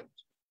Reverend.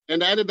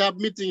 And I ended up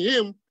meeting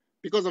him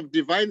because of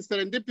divine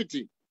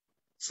serendipity.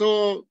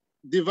 So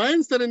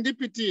divine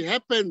serendipity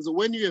happens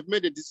when you have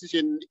made a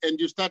decision and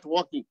you start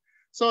walking.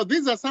 So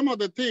these are some of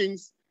the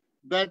things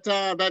that,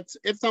 that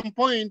at some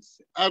point,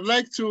 I'd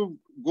like to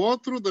go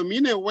through them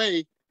in a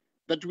way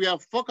that we are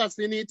focused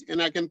in it,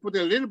 and I can put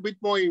a little bit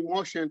more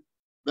emotion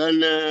than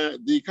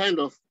the kind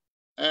of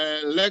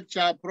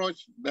lecture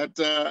approach that,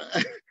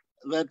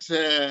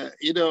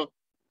 you know,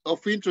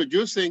 of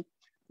introducing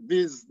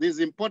these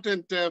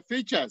important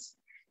features.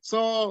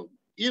 So,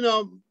 you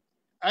know,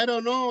 I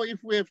don't know if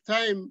we have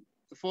time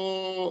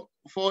for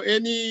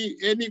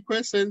any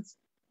questions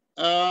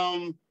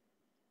at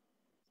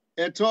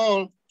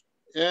all.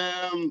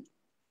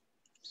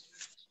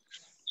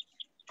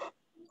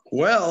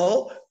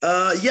 Well,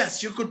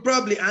 yes, you could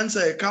probably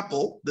answer a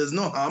couple. There's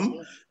no harm.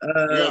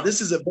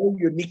 This is a very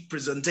unique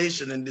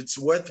presentation and it's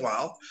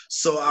worthwhile.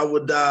 So I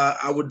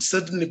would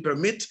certainly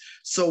permit.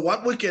 So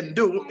what we can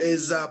do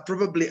is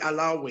probably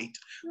allow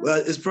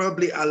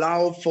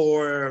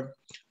for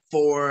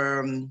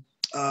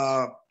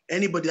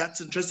anybody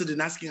that's interested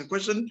in asking a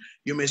question.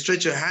 You may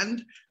stretch your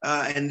hand,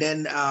 and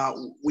then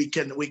we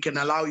can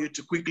allow you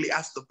to quickly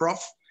ask the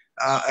Prof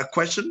a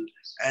question,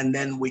 and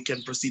then we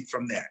can proceed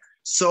from there.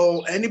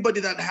 So anybody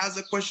that has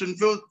a question,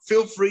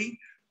 feel free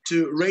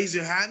to raise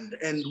your hand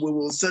and we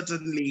will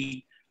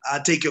certainly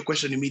take your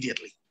question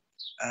immediately.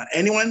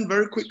 Anyone,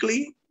 very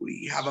quickly?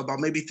 We have about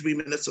maybe 3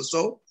 minutes or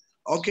so.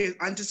 Okay,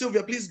 Auntie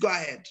Sylvia, please go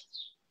ahead.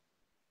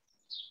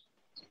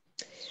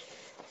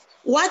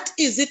 What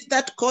is it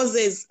that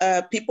causes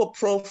people,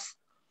 Prof,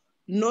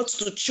 not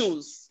to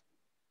choose?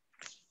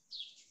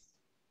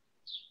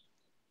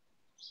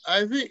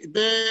 I think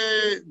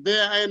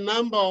there are a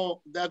number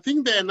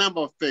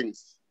of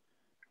things.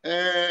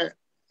 A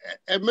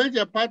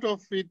major part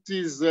of it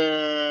is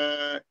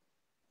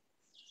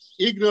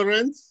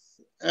ignorance,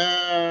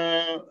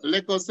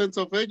 lack of sense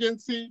of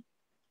agency.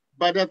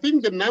 But I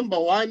think the number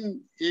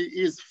one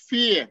is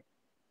fear.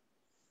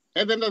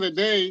 At the end of the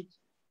day,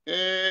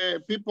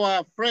 people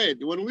are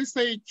afraid. When we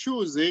say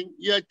choosing,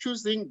 you are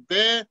choosing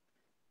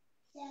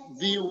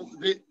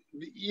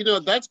you know,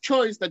 that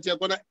choice that you're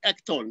going to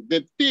act on,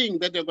 the thing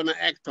that you're going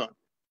to act on.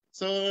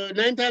 So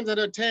 9 times out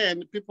of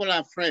 10, people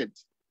are afraid.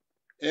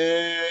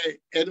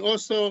 And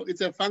also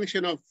it's a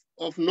function of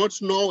not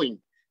knowing,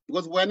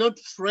 because we're not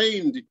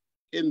trained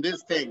in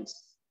these things.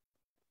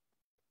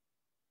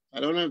 I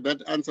don't know if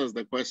that answers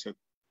the question.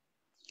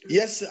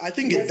 Yes, I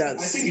think it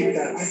does.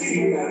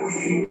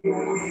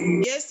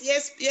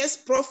 Yes,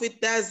 Prof,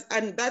 it does.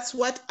 And that's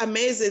what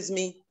amazes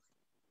me.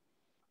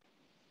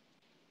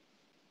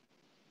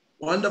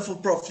 Wonderful,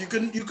 Prof. You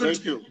could.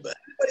 Thank you.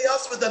 Anybody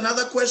else with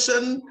another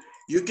question?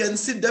 You can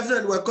see.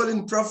 Definitely, we're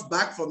calling Prof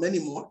back for many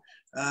more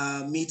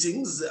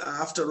meetings.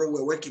 After all,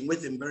 we're working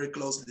with him very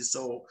closely.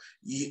 So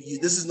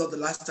this is not the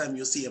last time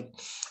you see him.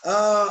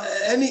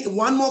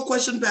 One more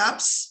question,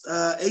 perhaps?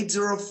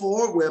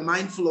 804. We're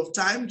mindful of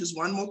time. Just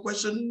one more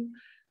question.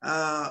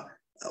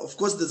 Of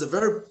course, there's a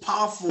very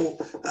powerful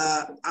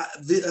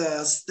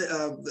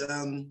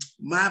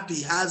map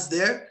he has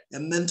there, a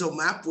mental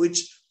map,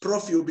 which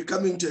Prof, you'll be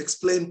coming to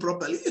explain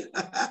properly,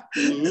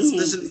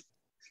 especially.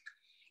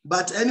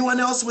 But anyone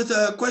else with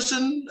a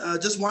question?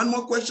 Just one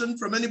more question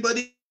from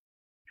anybody?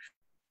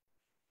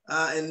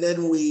 And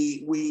then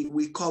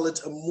we call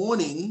it a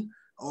morning.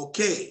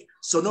 Okay,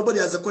 so nobody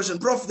has a question.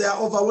 Prof, they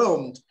are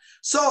overwhelmed.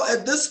 So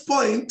at this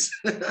point,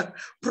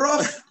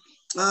 Prof,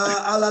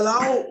 I'll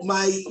allow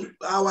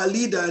our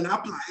leader and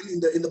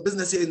upline in the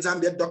business here in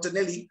Zambia, Dr.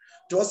 Nelly,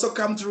 to also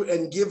come through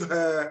and give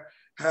her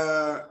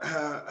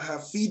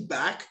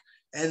feedback,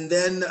 and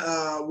then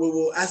we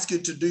will ask you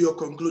to do your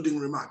concluding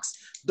remarks.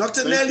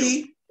 Dr.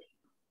 Nelly,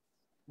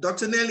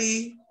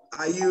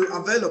 are you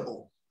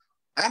available?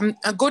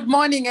 Good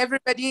morning,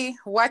 everybody.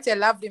 What a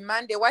lovely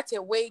Monday. What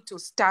a way to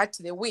start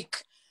the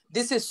week.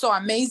 This is so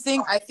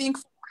amazing. I think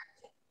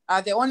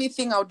the only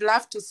thing I would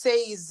love to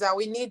say is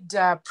we need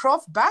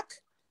Prof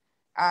back,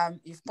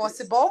 if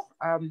possible,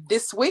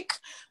 this week.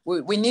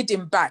 We need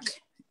him back.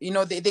 You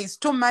know, there's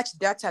too much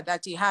data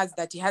that he has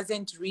that he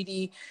hasn't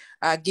really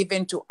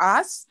given to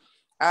us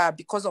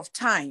because of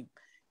time.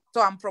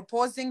 So I'm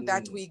proposing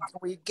that we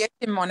get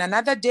him on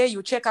another day.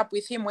 You check up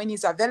with him when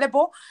he's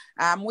available.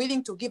 I'm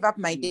willing to give up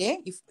my day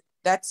if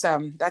that's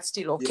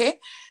still okay,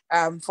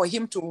 for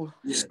him to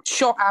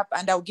show up,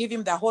 and I'll give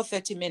him the whole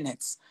 30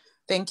 minutes.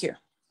 Thank you.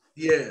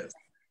 Yes.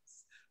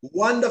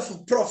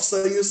 Wonderful, Prof.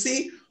 So you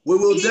see, we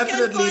will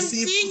definitely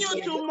see.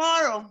 Continue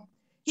tomorrow.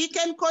 He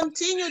can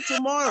continue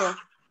tomorrow.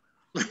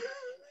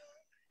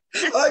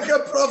 Okay,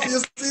 Prof,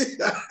 you see.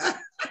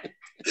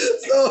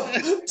 So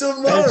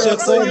tomorrow,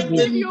 Prof, I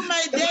give you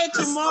my day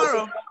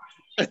tomorrow.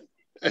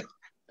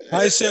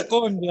 I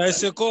second. Yes,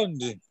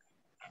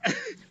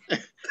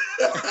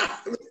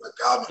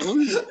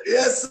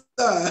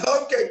 sir.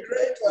 Okay,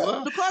 great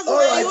one. Because all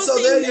right, so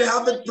there you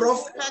have it, Prof.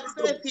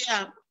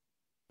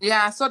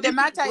 Yeah, so the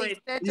matter is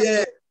settled.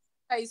 Yeah.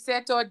 Is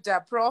settled,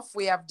 Prof.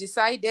 We have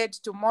decided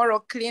tomorrow,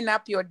 clean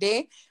up your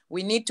day.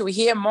 We need to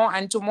hear more,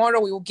 and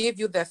tomorrow we will give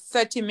you the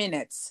 30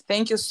 minutes.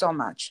 Thank you so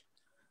much.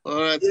 All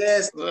right.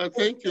 Yes.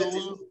 Thank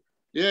you.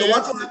 Yeah. So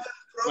what will happen,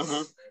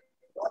 Prof?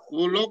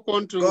 We'll look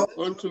onto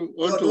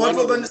one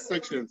of the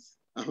sections.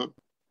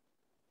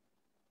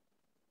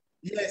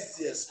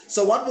 Yes.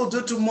 So what we'll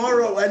do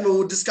tomorrow, and we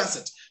will discuss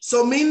it.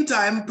 So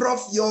meantime,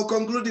 Prof, your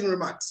concluding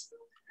remarks.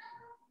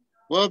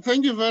 Well,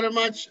 thank you very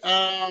much.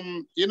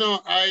 You know,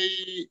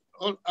 I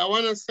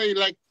want to say,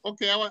 like,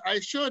 okay, I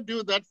showed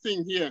you that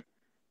thing here.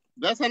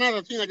 That's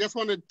another thing I just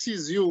want to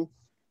tease you,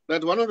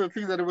 that one of the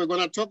things that we're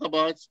going to talk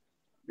about,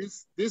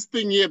 this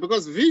thing here,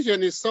 because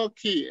vision is so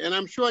key. And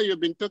I'm sure you've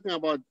been talking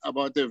about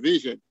the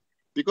vision,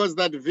 because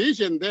that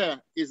vision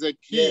there is a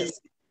key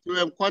to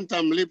a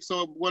quantum leap.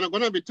 So we're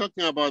going to be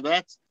talking about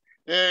that.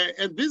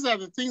 And these are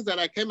the things that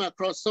I came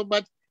across. So,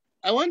 but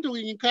I want to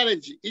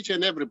encourage each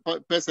and every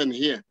person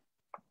here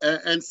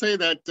and say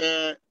that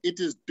it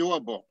is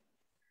doable.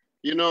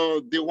 You know,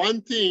 the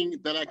one thing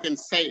that I can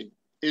say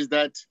is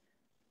that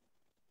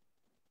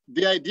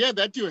the idea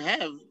that you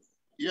have,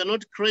 you're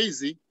not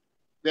crazy.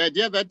 The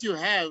idea that you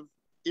have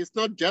is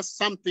not just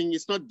something,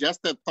 it's not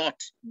just a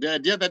thought. The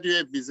idea that you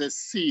have is a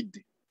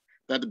seed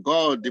that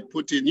God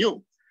put in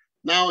you.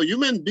 Now,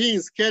 human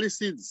beings carry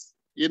seeds.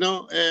 You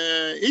know,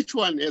 each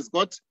one has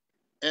got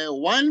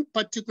one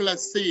particular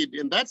seed,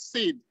 and that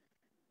seed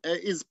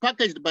is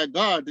packaged by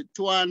God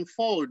to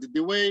unfold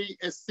the way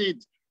a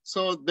seed.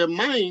 So the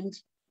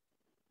mind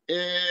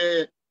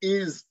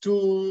is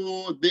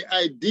to the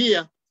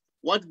idea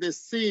what the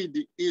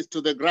seed is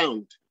to the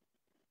ground.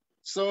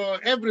 So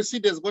every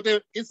seed has got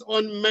its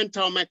own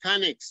mental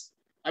mechanics.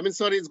 I mean,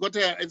 sorry, it's got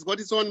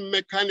its own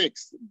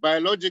mechanics,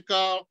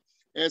 biological,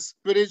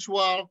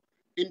 spiritual,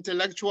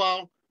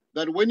 intellectual,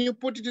 that when you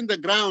put it in the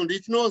ground,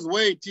 it knows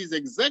where it is,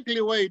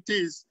 exactly where it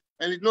is,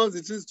 and it knows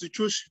it is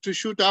to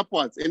shoot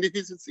upwards. And if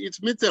it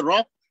meets a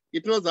rock,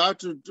 it knows how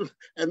to do,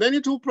 and then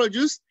it will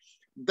produce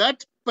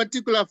that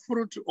particular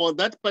fruit or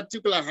that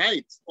particular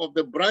height of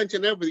the branch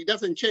and everything. It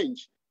doesn't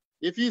change.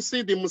 If you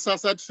see the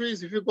musasa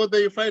trees, if you go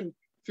there, you find,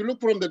 if you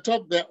look from the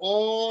top, they're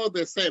all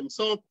the same.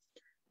 So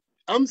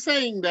I'm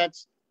saying that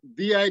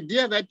the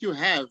idea that you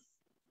have,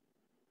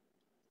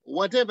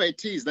 whatever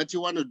it is that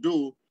you want to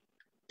do,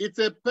 it's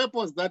a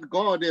purpose that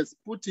God has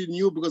put in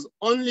you, because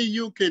only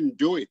you can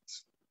do it.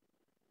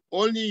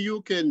 Only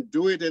you can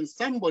do it, and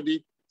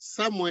somebody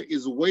somewhere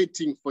is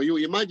waiting for you.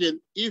 Imagine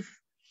if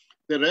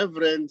the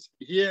Reverend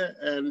here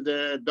and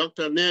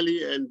Dr.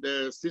 Nelly and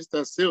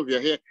Sister Sylvia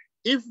here,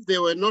 if they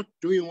were not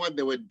doing what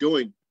they were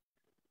doing,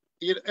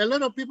 a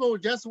lot of people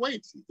would just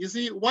wait. You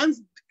see,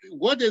 once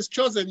God has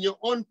chosen your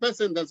own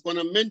person that's going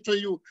to mentor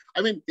you,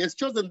 I mean, He has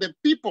chosen the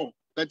people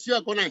that you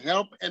are going to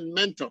help and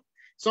mentor.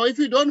 So if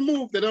you don't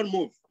move, they don't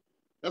move.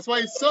 That's why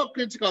it's so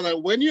critical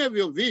that when you have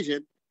your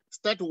vision,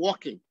 start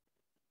walking.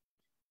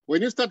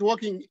 When you start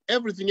walking,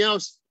 everything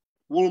else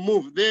will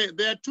move. There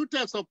are two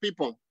types of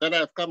people that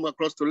I've come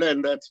across to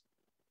learn that.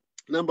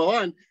 Number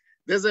one,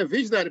 there's a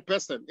visionary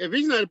person. A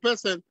visionary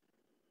person,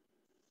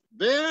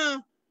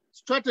 their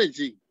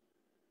strategy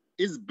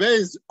is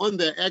based on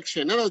their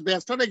action. In other words,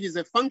 their strategy is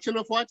a function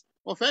of what?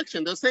 Of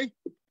action. They'll say,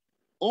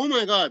 oh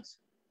my God,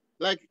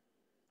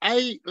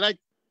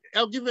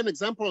 I'll give you an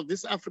example of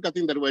this Africa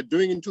thing that we're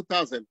doing in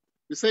 2000.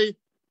 You say,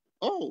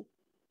 oh,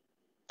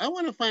 I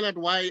want to find out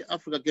why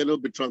Africa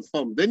cannot be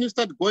transformed. Then you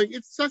start going,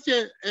 it's such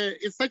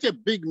a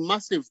big,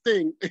 massive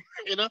thing,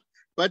 you know,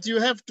 but you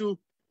have to,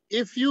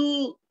 if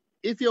your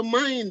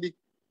mind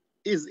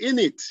is in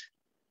it,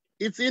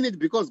 it's in it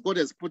because God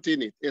has put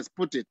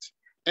it.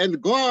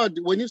 And God,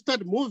 when you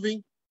start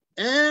moving,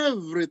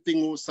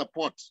 everything will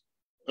support,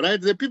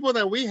 right? The people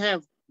that we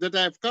have, that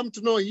I've come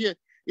to know here,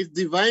 is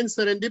divine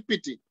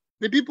serendipity.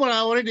 The people are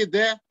already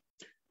there.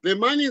 The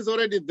money is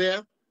already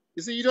there.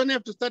 You see, you don't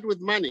have to start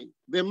with money.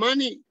 The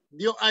money,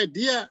 your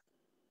idea,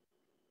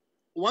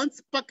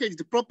 once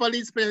packaged properly,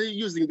 especially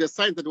using the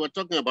science that we're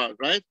talking about,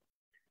 right?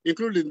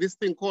 Including this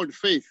thing called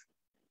faith,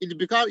 you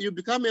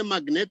become a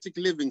magnetic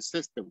living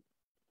system,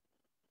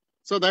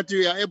 so that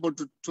you are able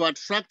to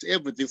attract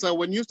everything. So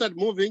when you start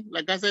moving,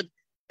 like I said,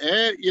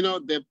 you know,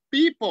 the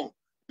people,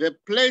 the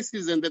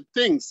places and the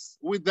things,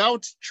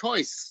 without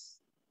choice,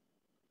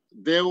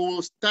 they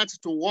will start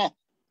to walk.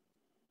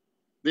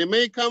 They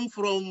may come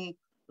from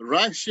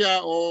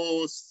Russia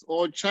or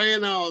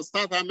China or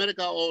South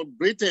America or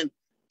Britain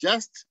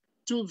just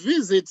to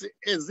visit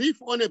as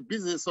if on a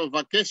business or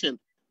vacation,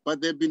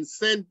 but they've been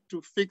sent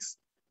to fix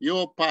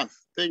your path.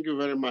 Thank you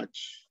very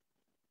much.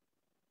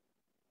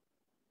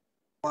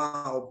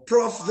 Wow,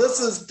 Prof, this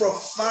is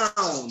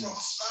profound.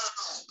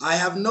 I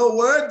have no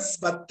words,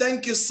 but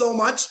thank you so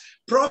much.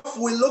 Prof,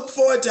 we look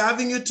forward to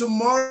having you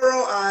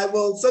tomorrow. I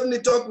will certainly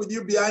talk with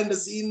you behind the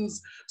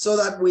scenes so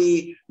that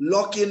we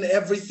lock in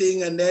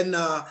everything. And then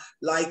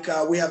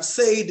we have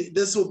said,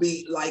 this will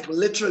be like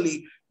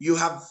literally, you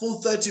have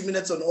full 30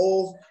 minutes on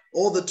all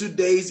the 2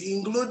 days,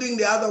 including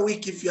the other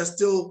week if you're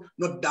still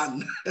not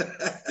done.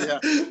 Yeah.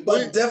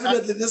 But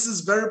definitely this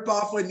is very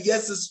powerful. And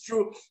yes, it's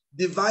true.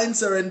 Divine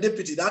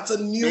serendipity. That's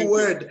a new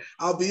word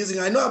I'll be using.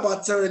 I know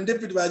about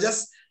serendipity, but I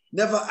just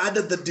never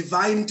added the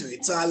divine to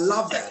it. So I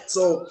love that.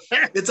 So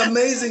it's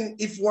amazing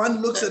if one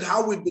looks at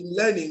how we've been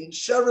learning.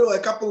 Cheryl, a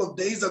couple of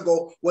days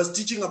ago, was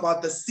teaching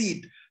about the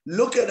seed.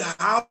 Look at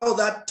how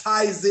that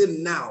ties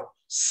in now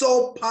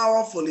so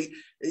powerfully.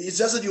 It's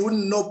just that you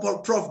wouldn't know,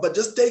 Prof, but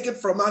just take it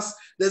from us.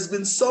 There's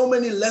been so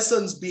many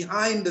lessons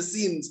behind the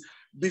scenes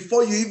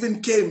before you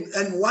even came.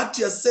 And what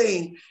you're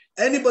saying,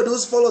 anybody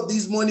who's followed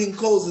these morning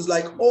calls is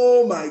like,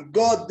 oh my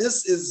God,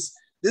 this is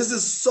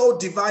so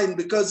divine,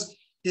 because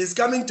he's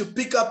coming to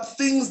pick up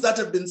things that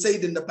have been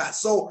said in the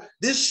past. So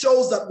this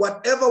shows that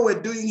whatever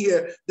we're doing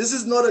here, this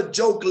is not a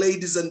joke,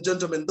 ladies and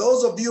gentlemen.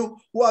 Those of you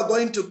who are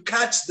going to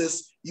catch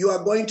this, you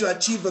are going to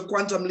achieve a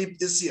quantum leap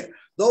this year.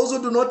 Those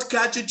who do not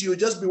catch it, you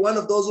just be one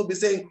of those who will be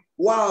saying,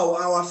 wow,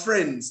 our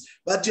friends.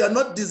 But you are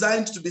not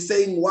designed to be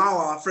saying, wow,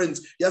 our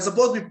friends. You're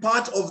supposed to be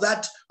part of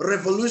that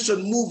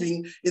revolution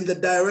moving in the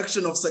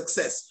direction of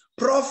success.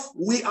 Prof,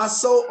 we are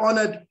so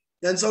honored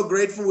and so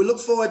grateful. We look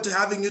forward to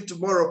having you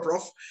tomorrow,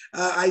 Prof.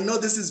 I know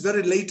this is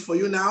very late for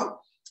you now,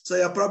 so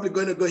you're probably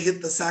going to go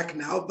hit the sack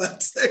now,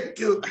 but thank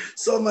you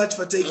so much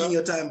for taking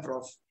your time,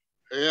 Prof.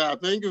 Yeah,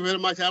 thank you very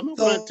much. I'm not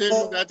going to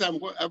tell you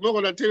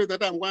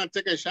that I'm going to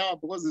take a shower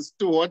because it's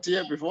too hot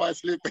here before I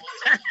sleep.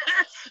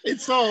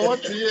 It's so hot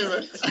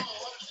here.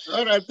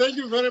 All right, thank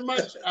you very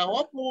much. I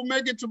hope we'll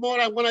make it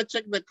tomorrow. I'm going to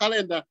check the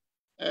calendar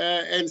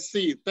and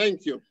see.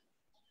 Thank you.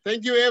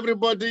 Thank you,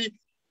 everybody.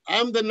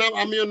 I'm your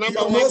number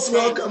You're one most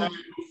fan. welcome.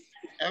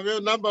 I'm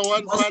your number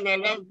one fan. I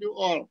love you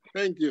all.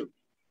 Thank you.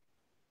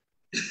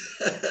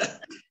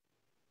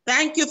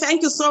 Thank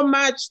you so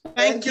much.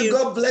 Thank you.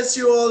 God bless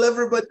you all,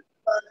 everybody.